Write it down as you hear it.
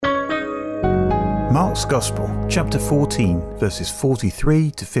Mark's Gospel, chapter 14, verses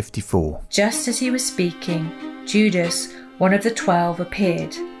 43 to 54. Just as he was speaking, Judas, one of the 12,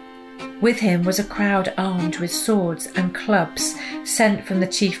 appeared. With him was a crowd armed with swords and clubs, sent from the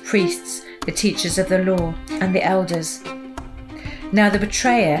chief priests, the teachers of the law, and the elders. Now the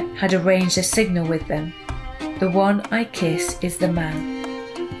betrayer had arranged a signal with them. "The one I kiss is the man.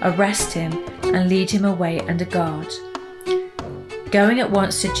 Arrest him and lead him away under guard." Going at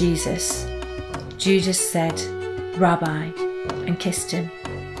once to Jesus, Judas said, "Rabbi," and kissed him.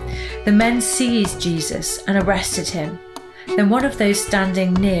 The men seized Jesus and arrested him. Then one of those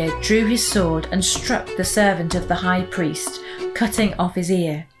standing near drew his sword and struck the servant of the high priest, cutting off his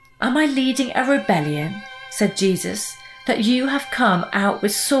ear. "Am I leading a rebellion," said Jesus, "that you have come out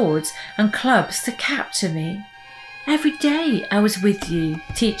with swords and clubs to capture me? Every day I was with you,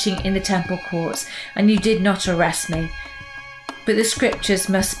 teaching in the temple courts, and you did not arrest me. But the scriptures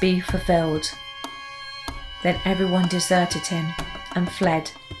must be fulfilled." Then everyone deserted him and fled.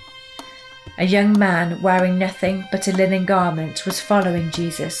 A young man wearing nothing but a linen garment was following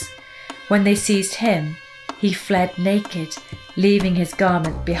Jesus. When they seized him, he fled naked, leaving his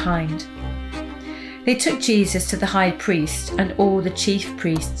garment behind. They took Jesus to the high priest, and all the chief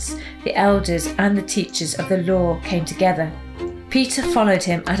priests, the elders, and the teachers of the law came together. Peter followed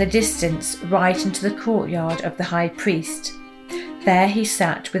him at a distance right into the courtyard of the high priest. There he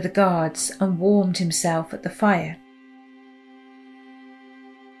sat with the guards and warmed himself at the fire.